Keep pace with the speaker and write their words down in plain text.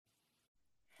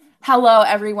Hello,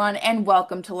 everyone, and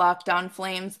welcome to Locked On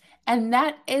Flames. And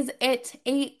that is it,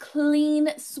 a clean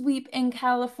sweep in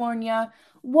California.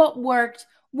 What worked,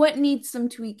 what needs some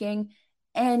tweaking,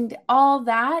 and all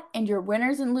that, and your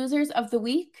winners and losers of the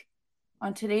week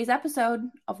on today's episode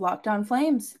of Locked On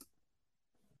Flames.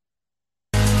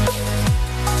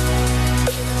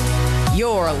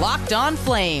 Your Locked On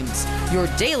Flames, your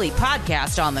daily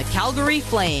podcast on the Calgary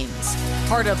Flames.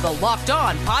 Part of the Locked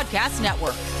On Podcast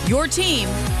Network, your team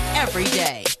every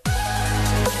day.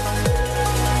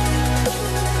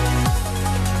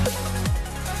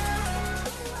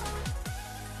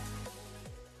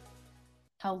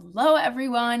 Hello,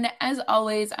 everyone. As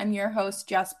always, I'm your host,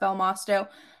 Jess Belmosto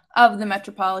of the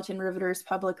Metropolitan Riveters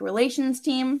Public Relations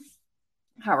team.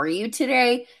 How are you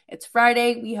today? It's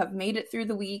Friday. We have made it through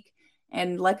the week.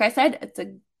 And like I said,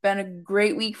 been a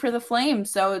great week for the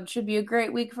Flames, so it should be a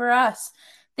great week for us.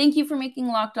 Thank you for making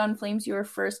Locked On Flames your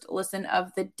first listen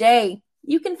of the day.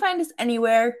 You can find us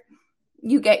anywhere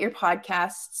you get your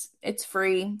podcasts. It's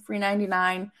free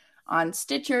 $99 on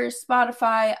Stitcher,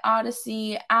 Spotify,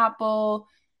 Odyssey, Apple,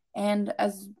 and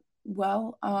as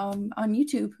well on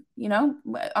YouTube,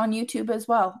 on YouTube as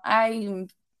well. I'm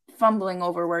fumbling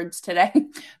over words today.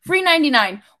 Free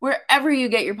 $99 wherever you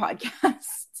get your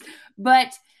podcasts.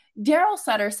 But Daryl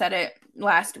Sutter said it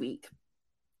last week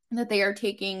that they are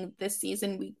taking this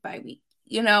season week by week.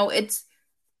 It's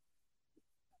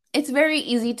very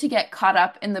easy to get caught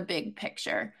up in the big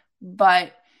picture,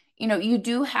 but you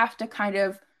do have to kind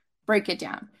of break it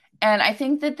down. And I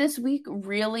think that this week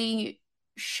really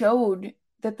showed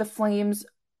that the Flames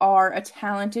are a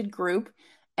talented group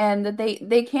and that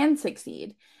they can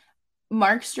succeed.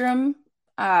 Markstrom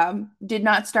did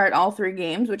not start all 3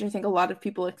 games, which I think a lot of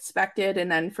people expected, and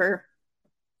then for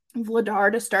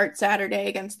Vladar to start Saturday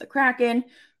against the Kraken,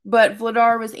 but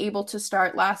Vladar was able to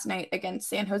start last night against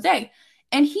San Jose,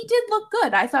 and he did look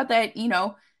good. I thought that,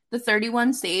 the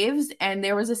 31 saves, and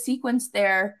there was a sequence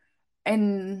there,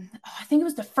 and I think it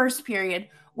was the first period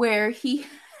where he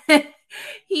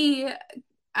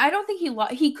I don't think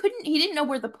he didn't know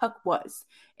where the puck was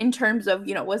in terms of,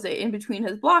 was it in between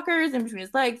his blockers, in between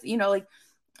his legs,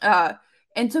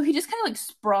 and so he just kind of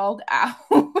sprawled out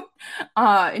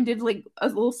and did a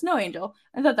little snow angel.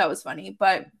 I thought that was funny,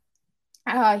 but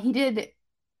he did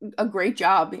a great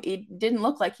job. It didn't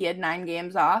look like he had 9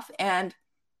 games off, and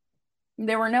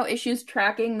there were no issues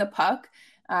tracking the puck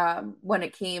when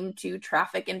it came to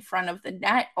traffic in front of the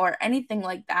net or anything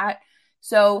like that.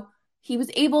 So he was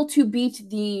able to beat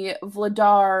the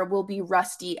Vladar will be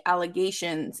rusty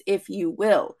allegations, if you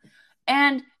will.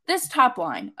 And this top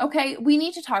line, okay, we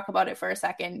need to talk about it for a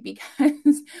second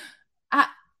because I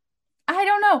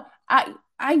don't know.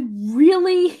 I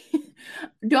really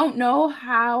don't know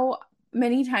how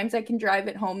many times I can drive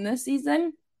it home this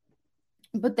season.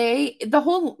 But the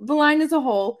line as a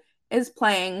whole is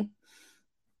playing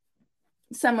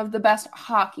some of the best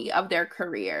hockey of their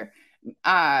career.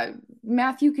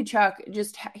 Matthew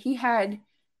Tkachuk he had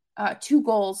 2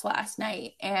 goals last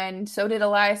night, and so did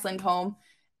Elias Lindholm.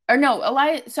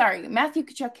 Matthew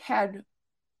Tkachuk had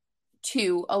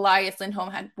 2, Elias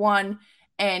Lindholm had 1,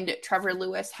 and Trevor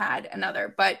Lewis had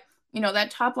another. But,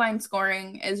 that top line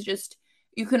scoring is just,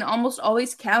 you can almost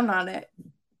always count on it,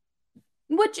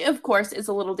 which, of course, is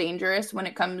a little dangerous when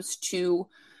it comes to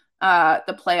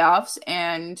the playoffs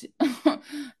and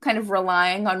kind of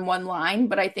relying on one line.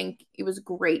 But I think it was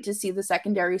great to see the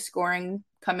secondary scoring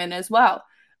come in as well.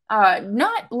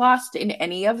 Not lost in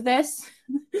any of this.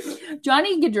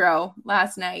 Johnny Gaudreau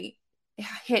last night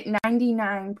hit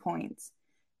 99 points,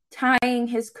 tying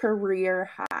his career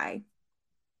high.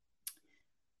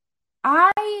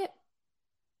 I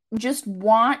just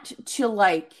want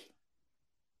to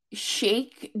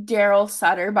shake Daryl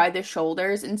Sutter by the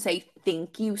shoulders and say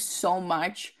thank you so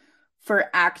much for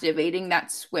activating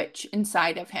that switch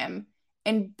inside of him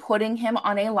and putting him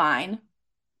on a line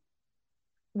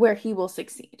where he will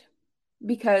succeed.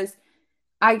 Because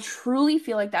I truly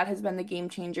feel like that has been the game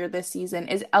changer this season,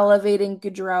 is elevating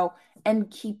Gaudreau and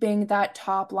keeping that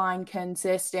top line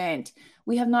consistent.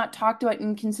 We have not talked about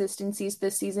inconsistencies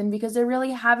this season because there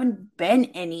really haven't been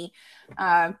any.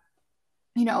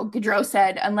 Gaudreau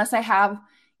said, unless I have,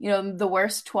 the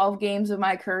worst 12 games of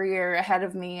my career ahead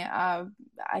of me, I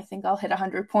think I'll hit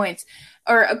 100 points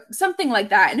or something like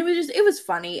that. And it was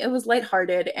funny. It was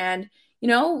lighthearted. And,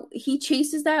 he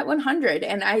chases that 100.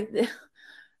 And I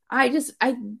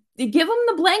give him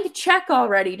the blank check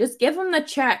already. Just give him the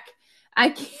check. I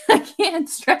can't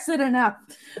stress it enough.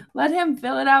 Let him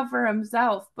fill it out for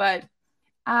himself. But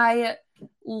I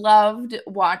loved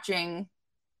watching.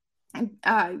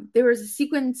 There was a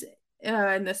sequence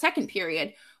in the second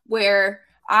period where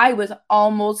I was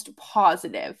almost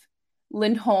positive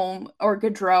Lindholm or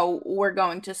Gaudreau were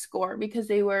going to score because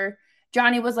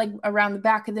Johnny was like around the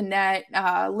back of the net.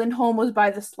 Lindholm was by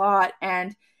the slot,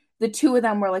 and the two of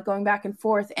them were like going back and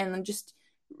forth and then just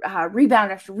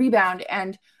rebound after rebound.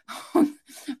 And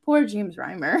poor James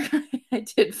Reimer, I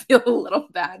did feel a little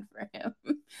bad for him.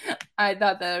 I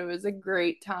thought that it was a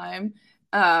great time.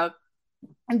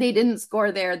 They didn't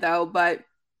score there though, but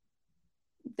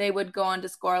they would go on to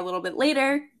score a little bit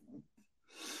later.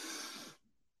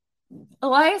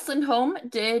 Elias Lindholm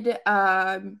did.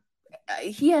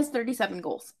 He has 37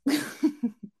 goals.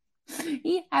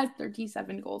 He has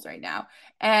 37 goals right now,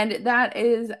 and that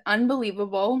is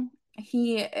unbelievable.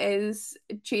 He is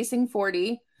chasing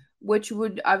 40, which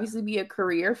would obviously be a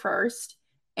career first,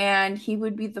 and he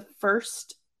would be the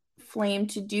first Flame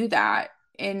to do that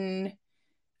in,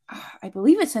 I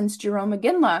believe it's since Jarome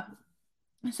Iginla.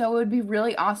 So it would be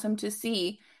really awesome to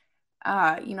see,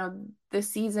 the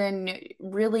season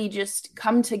really just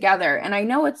come together. And I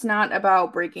know it's not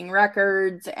about breaking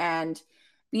records and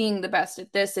being the best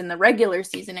at this in the regular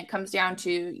season. It comes down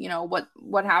to,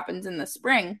 what happens in the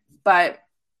spring. But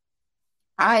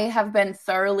I have been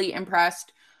thoroughly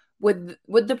impressed with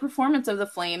the performance of the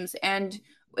Flames, and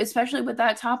especially with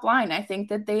that top line. I think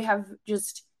that they have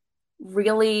just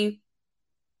really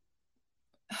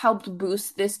helped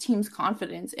boost this team's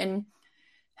confidence and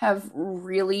have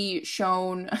really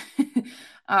shown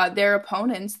their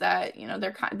opponents that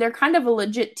they're kind of a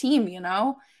legit team,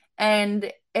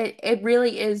 and it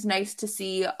really is nice to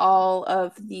see all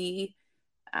of the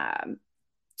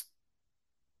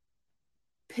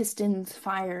pistons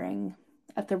firing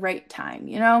at the right time,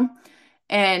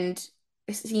 and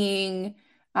seeing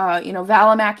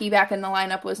Valimaki back in the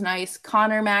lineup was nice.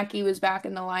 Connor Mackey was back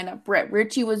in the lineup. Brett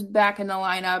Ritchie was back in the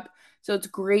lineup. So it's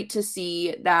great to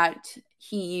see that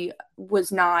he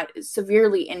was not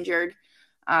severely injured,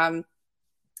 and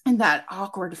that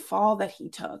awkward fall that he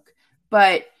took.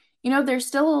 But, there's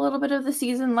still a little bit of the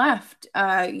season left.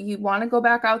 You want to go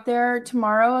back out there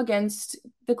tomorrow against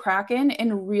the Kraken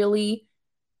and really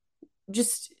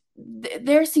just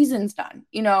their season's done,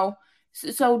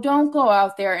 So don't go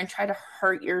out there and try to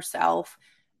hurt yourself.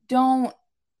 Don't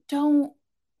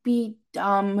be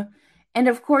dumb. And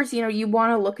of course, you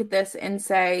want to look at this and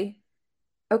say,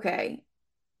 okay,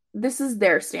 this is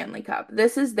their Stanley Cup.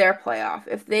 This is their playoff.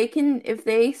 If they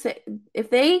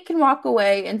can walk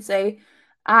away and say,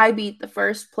 I beat the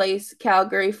first place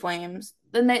Calgary Flames,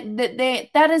 then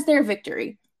that is their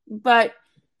victory. But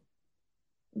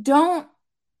don't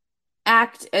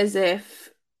act as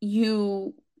if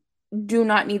you do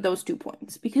not need those 2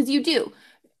 points, because you do.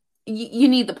 You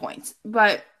need the points.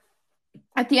 But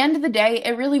at the end of the day,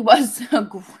 it really was a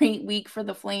great week for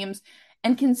the Flames.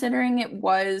 And considering it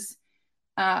was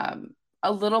a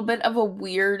little bit of a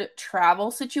weird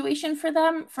travel situation for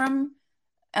them from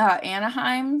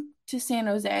Anaheim to San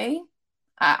Jose,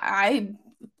 LA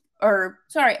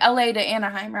to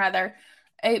Anaheim, rather.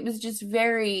 It was just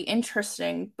very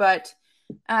interesting. But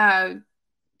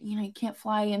you can't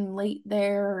fly in late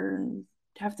there and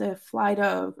have to fly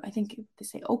to, I think they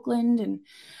say Oakland, and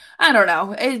I don't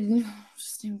know. It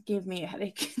just gave me a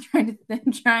headache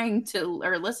listening to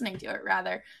it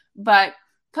rather. But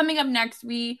coming up next,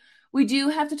 we do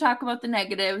have to talk about the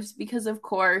negatives, because of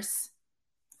course,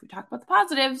 if we talk about the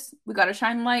positives, we got to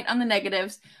shine light on the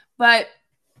negatives. But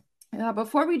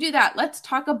before we do that, let's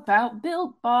talk about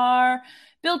Built Bar.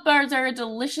 Built Bars are a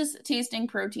delicious tasting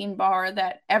protein bar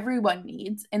that everyone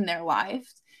needs in their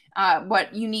lives.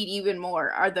 What you need even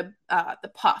more are the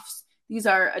puffs. These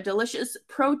are a delicious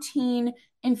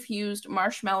protein-infused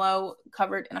marshmallow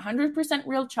covered in 100%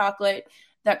 real chocolate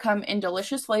that come in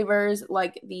delicious flavors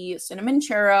like the cinnamon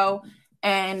churro,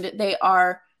 and they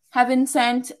are heaven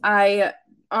sent. I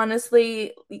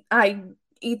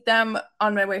eat them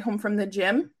on my way home from the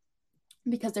gym,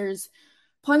 because there's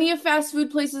plenty of fast food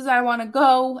places I want to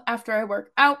go after I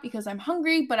work out because I'm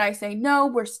hungry, but I say no,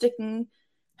 we're sticking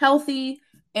healthy,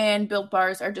 and Built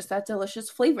Bars are just that delicious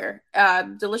flavor,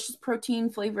 delicious protein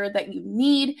flavor that you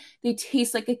need. They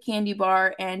taste like a candy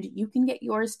bar, and you can get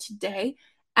yours today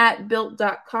at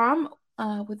Built.com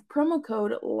with promo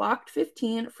code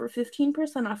LOCKED15 for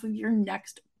 15% off of your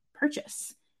next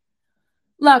purchase.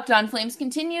 Locked On Flames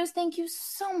continues. Thank you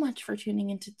so much for tuning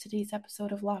into today's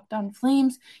episode of Locked On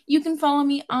Flames. You can follow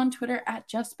me on Twitter at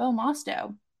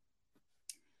JustBelMosto.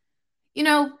 We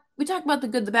talk about the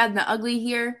good, the bad, and the ugly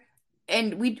here,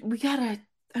 and we gotta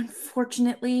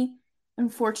unfortunately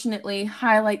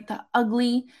highlight the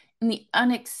ugly and the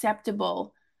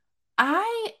unacceptable. We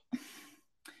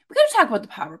gotta talk about the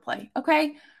power play,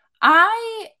 okay?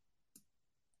 I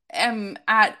am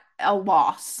at a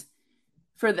loss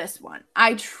for this one.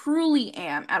 I truly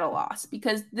am at a loss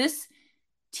because this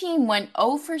team went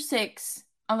 0 for 6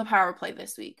 on the power play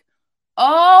this week.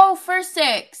 0 for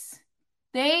 6.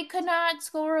 They could not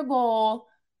score a goal,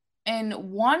 and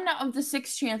one of the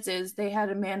 6 chances they had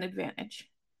a man advantage.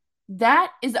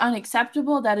 That is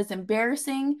unacceptable. That is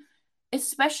embarrassing,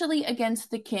 especially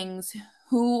against the Kings,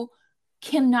 who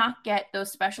cannot get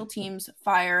those special teams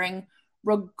firing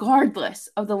regardless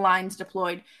of the lines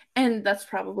deployed. And that's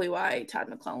probably why Todd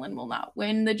McClellan will not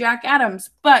win the Jack Adams.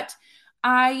 But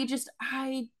I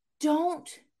don't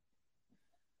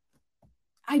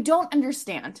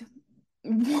understand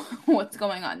what's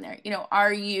going on there.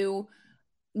 Are you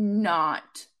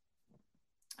not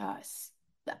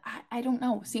I don't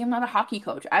know. See, I'm not a hockey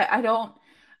coach. I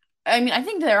mean, I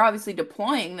think they're obviously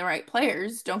deploying the right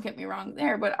players. Don't get me wrong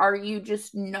there, but are you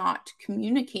just not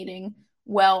communicating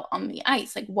well on the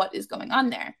ice? Like, what is going on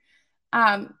there?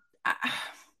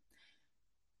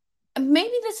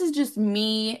 Maybe this is just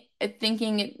me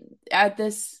thinking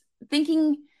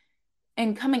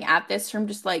and coming at this from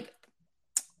just like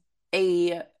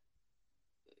a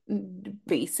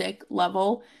basic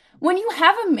level. When you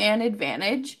have a man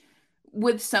advantage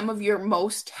with some of your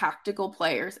most tactical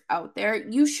players out there,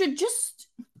 you should just,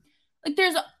 like,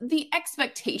 there's the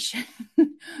expectation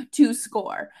to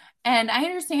score. And I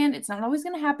understand it's not always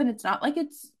going to happen. It's not like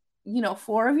it's,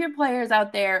 4 of your players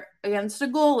out there against a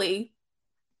goalie,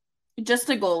 just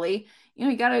a goalie.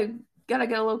 You gotta get a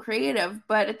little creative.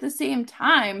 But at the same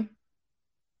time,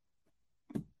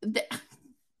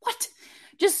 what?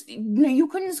 Just, you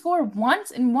couldn't score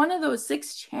once in one of those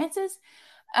 6 chances?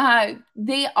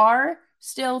 They are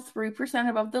still 3%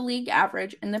 above the league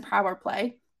average in the power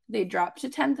play. They dropped to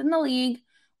 10th in the league,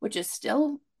 which is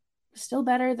still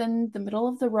better than the middle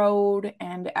of the road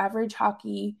and average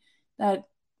hockey that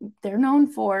they're known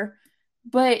for.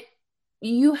 But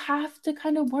you have to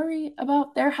kind of worry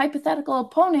about their hypothetical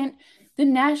opponent, the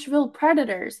Nashville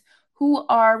Predators, who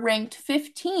are ranked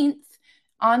 15th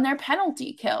on their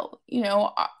penalty kill.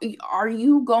 Are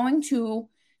you going to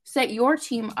set your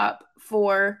team up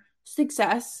for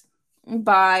success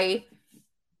by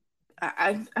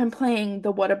I'm playing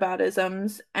the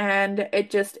whataboutisms, and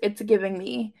it's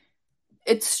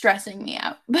stressing me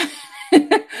out.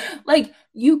 Like,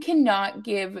 you cannot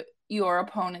give your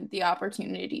opponent the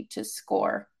opportunity to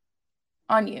score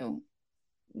on you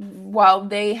while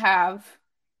they're on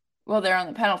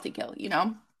the penalty kill,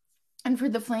 and for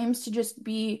the Flames to just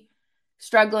be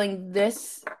struggling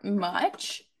this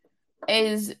much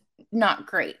is not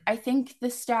great. I think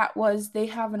the stat was they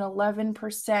have an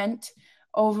 11%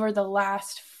 over the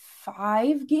last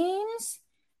 5 games.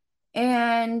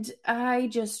 And I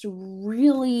just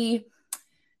really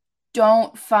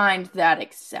don't find that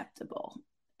acceptable.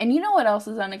 And you know what else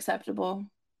is unacceptable?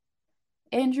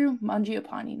 Andrew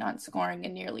Mangiapane not scoring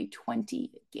in nearly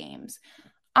 20 games.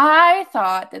 I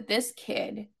thought that this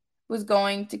kid was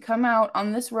going to come out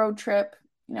on this road trip,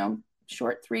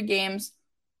 short 3 games,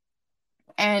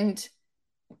 and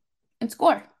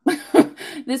score.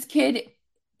 This kid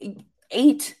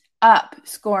ate up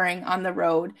scoring on the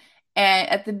road and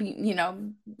at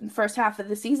the first half of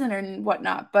the season or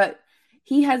whatnot, but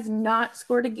he has not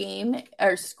scored a game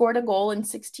or scored a goal in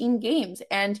 16 games,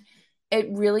 and it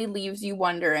really leaves you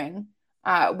wondering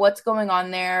what's going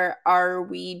on there. Are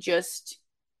we just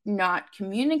not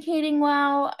communicating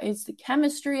well? Is the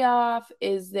chemistry off?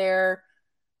 Is there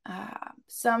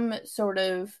some sort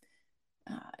of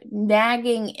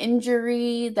nagging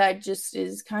injury that just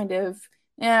is kind of,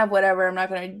 whatever, I'm not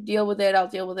going to deal with it. I'll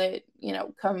deal with it,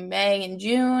 come May and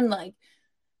June. Like,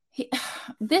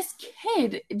 this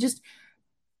kid just,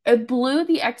 it blew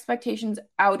the expectations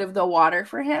out of the water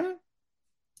for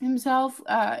himself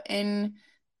in,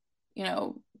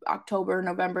 October,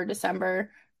 November,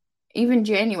 December, even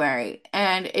January.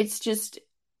 And it's just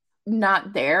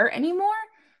not there anymore.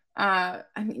 I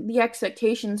mean, the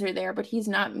expectations are there, but he's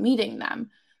not meeting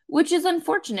them, which is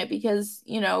unfortunate because,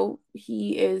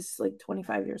 he is like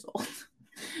 25 years old,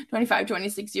 25,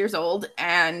 26 years old.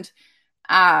 And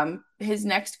his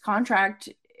next contract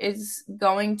is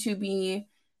going to be,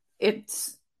 I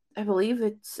believe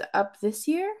it's up this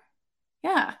year.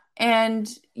 Yeah. And,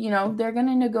 they're going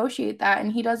to negotiate that,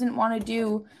 and he doesn't want to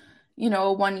do, a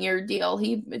 1-year deal.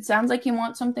 It sounds like he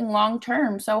wants something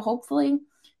long-term. So hopefully,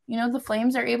 the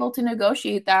Flames are able to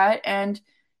negotiate that and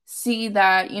see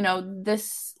that,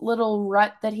 this little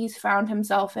rut that he's found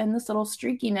himself in, this little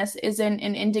streakiness, isn't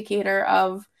an indicator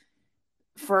of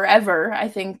forever. I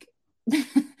think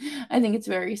it's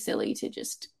very silly to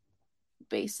just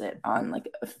base it on like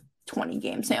a 20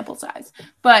 game sample size.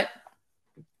 But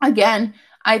again,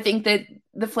 I think that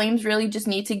the Flames really just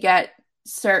need to get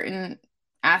certain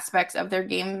aspects of their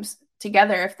games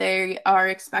together if they are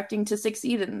expecting to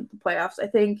succeed in the playoffs. I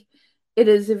think it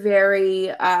is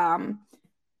very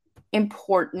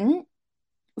important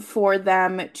for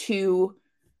them to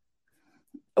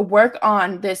work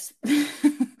on this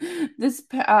this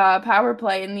power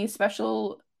play and these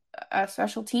special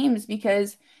teams,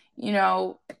 because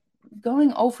going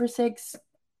 0 for 6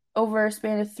 over a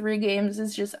span of 3 games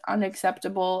is just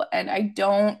unacceptable, and I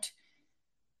don't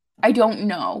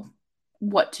know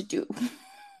what to do.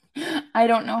 I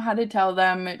don't know how to tell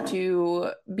them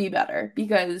to be better,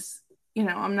 because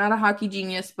I'm not a hockey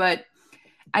genius, but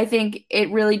I think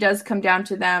it really does come down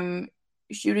to them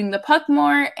shooting the puck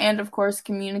more and, of course,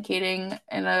 communicating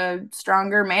in a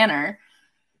stronger manner.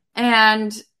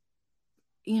 And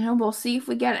we'll see if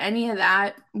we get any of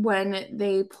that when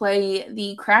they play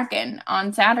the Kraken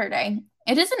on Saturday.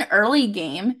 It is an early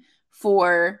game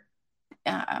for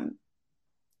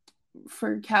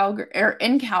Calgary, or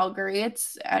in Calgary.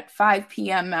 It's at 5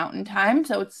 p.m. Mountain Time,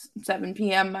 so it's 7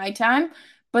 p.m. my time.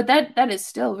 But that is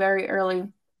still very early.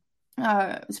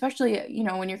 Especially,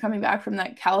 when you're coming back from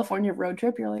that California road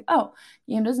trip, you're like, oh,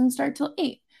 game doesn't start till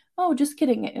 8. Oh, just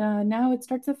kidding. Now it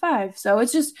starts at 5. So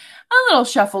it's just a little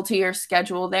shuffle to your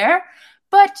schedule there.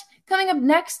 But coming up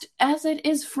next, as it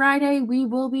is Friday, we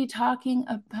will be talking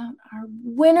about our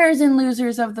winners and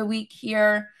losers of the week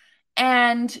here.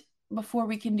 And before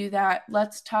we can do that,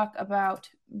 let's talk about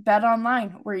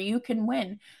BetOnline, where you can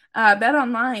win.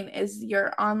 BetOnline is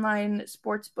your online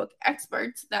sportsbook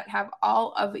experts that have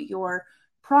all of your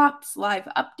props, live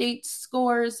updates,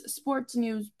 scores, sports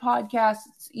news,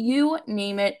 podcasts, you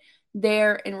name it,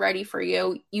 there and ready for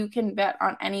you. You can bet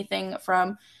on anything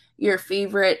from your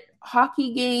favorite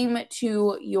hockey game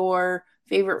to your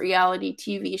favorite reality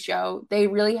TV show. They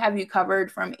really have you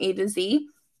covered from A to Z.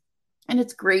 And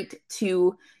it's great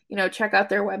to, check out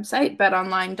their website,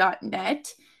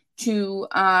 betonline.net, to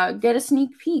get a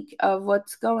sneak peek of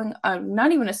what's going on.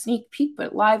 Not even a sneak peek,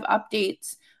 but live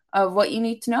updates of what you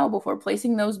need to know before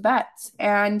placing those bets.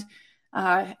 And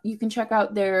you can check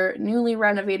out their newly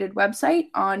renovated website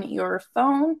on your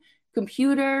phone,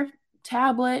 computer,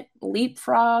 tablet,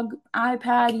 Leapfrog,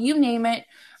 iPad, you name it.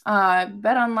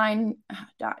 betonline.net,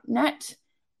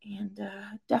 and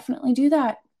definitely do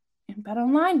that. And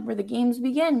BetOnline, where the games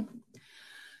begin.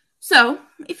 So,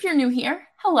 if you're new here,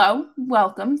 hello,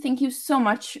 welcome. Thank you so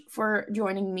much for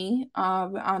joining me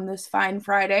on this fine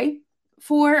Friday.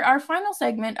 For our final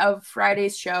segment of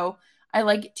Friday's show, I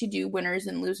like to do winners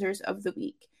and losers of the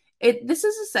week. This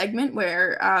is a segment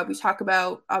where we talk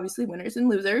about, obviously, winners and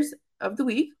losers of the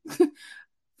week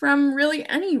from really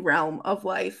any realm of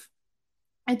life.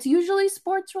 It's usually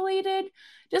sports related. It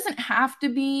doesn't have to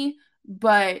be,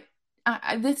 but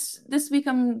this week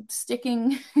I'm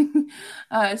sticking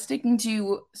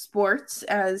to sports,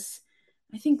 as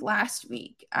I think last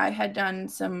week I had done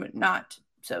some not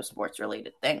so sports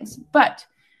related things. But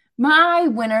my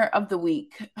winner of the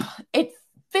week, it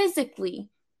physically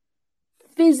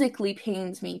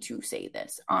pains me to say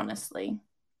this, honestly.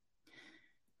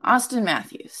 Austin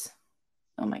Matthews.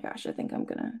 Oh my gosh, I think I'm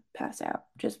gonna pass out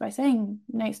just by saying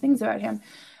nice things about him.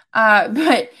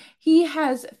 But he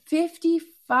has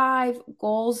 55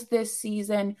 goals this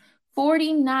season.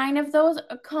 49 of those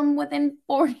come within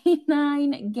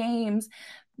 49 games.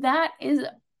 That is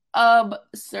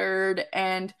absurd.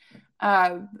 And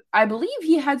I believe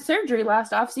he had surgery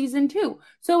last offseason too.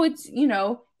 So it's,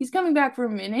 he's coming back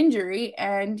from an injury,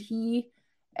 and he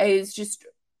is just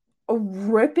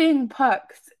ripping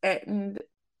pucks and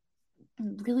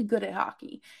really good at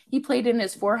hockey. He played in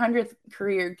his 400th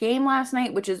career game last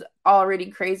night, which is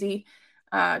already crazy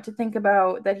to think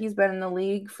about, that he's been in the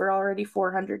league for already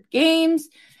 400 games.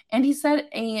 And he set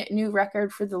a new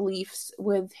record for the Leafs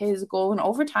with his goal in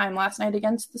overtime last night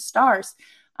against the Stars.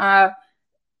 I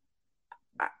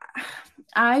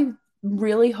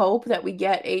really hope that we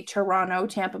get a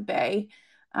Toronto-Tampa Bay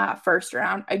first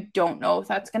round. I don't know if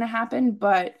that's going to happen,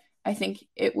 but I think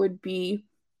it would be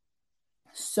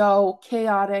so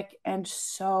chaotic and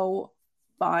so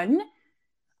fun.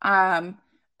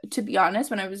 To be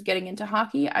honest, when I was getting into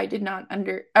hockey, I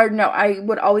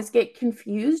would always get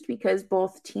confused because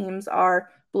both teams are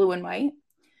blue and white.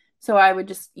 So I would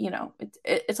just,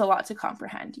 it's a lot to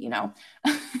comprehend,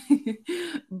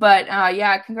 But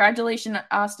yeah, congratulations,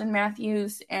 Austin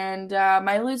Matthews. And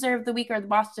my loser of the week are the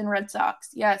Boston Red Sox.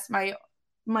 Yes, my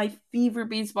fever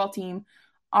baseball team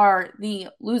are the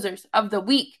losers of the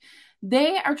week.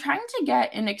 They are trying to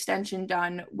get an extension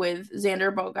done with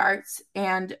Xander Bogaerts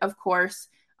and, of course,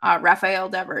 Rafael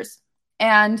Devers.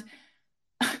 And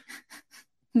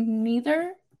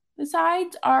neither the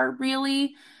sides are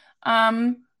really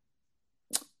coming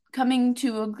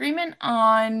to agreement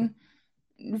on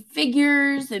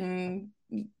figures and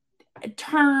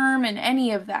term and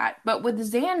any of that. But with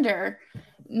Xander,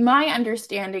 my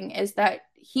understanding is that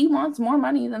he wants more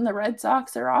money than the Red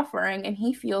Sox are offering, and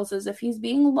he feels as if he's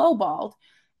being lowballed.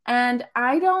 And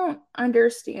I don't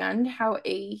understand how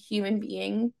a human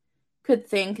being could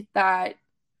think that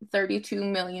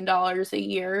 $32 million a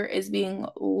year is being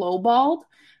lowballed.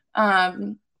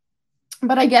 Um,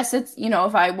 but I guess it's,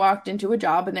 if I walked into a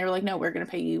job and they were like, no, we're going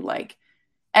to pay you like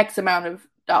X amount of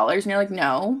dollars, and you're like,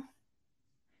 no,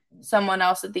 someone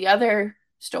else at the other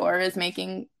store is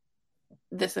making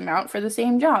this amount for the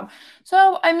same job.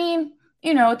 So, I mean,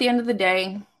 at the end of the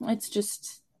day, it's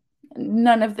just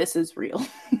none of this is real.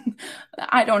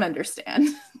 I don't understand.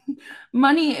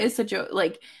 Money is such a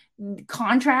like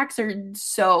contracts are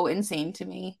so insane to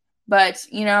me. But,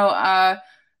 and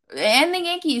the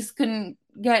Yankees couldn't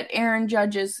get Aaron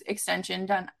Judge's extension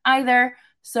done either.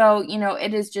 So,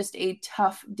 it is just a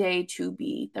tough day to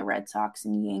be the Red Sox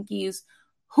and Yankees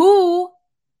who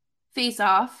face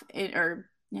off in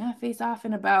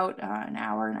about an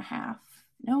hour and a half.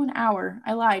 No, an hour.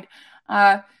 I lied.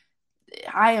 I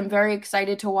am very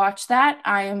excited to watch that.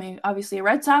 I am obviously a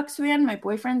Red Sox fan. My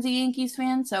boyfriend's a Yankees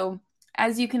fan. So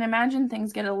as you can imagine,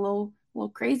 things get a little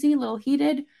crazy, a little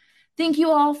heated. Thank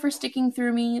you all for sticking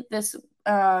through this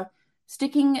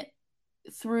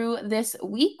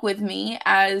week with me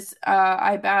as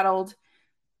I battled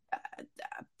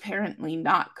apparently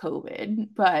not COVID,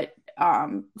 but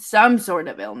some sort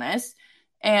of illness.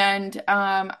 And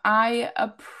I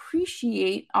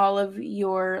appreciate all of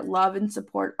your love and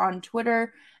support on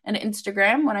Twitter and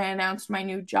Instagram when I announced my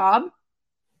new job.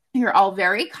 You're all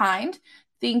very kind.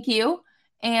 Thank you.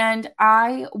 And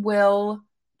I will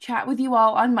chat with you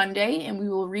all on Monday, and we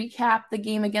will recap the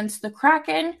game against the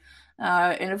Kraken.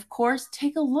 And of course,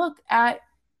 take a look at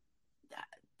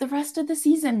the rest of the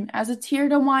season as it's here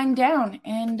to wind down.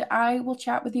 And I will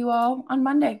chat with you all on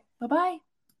Monday. Bye-bye.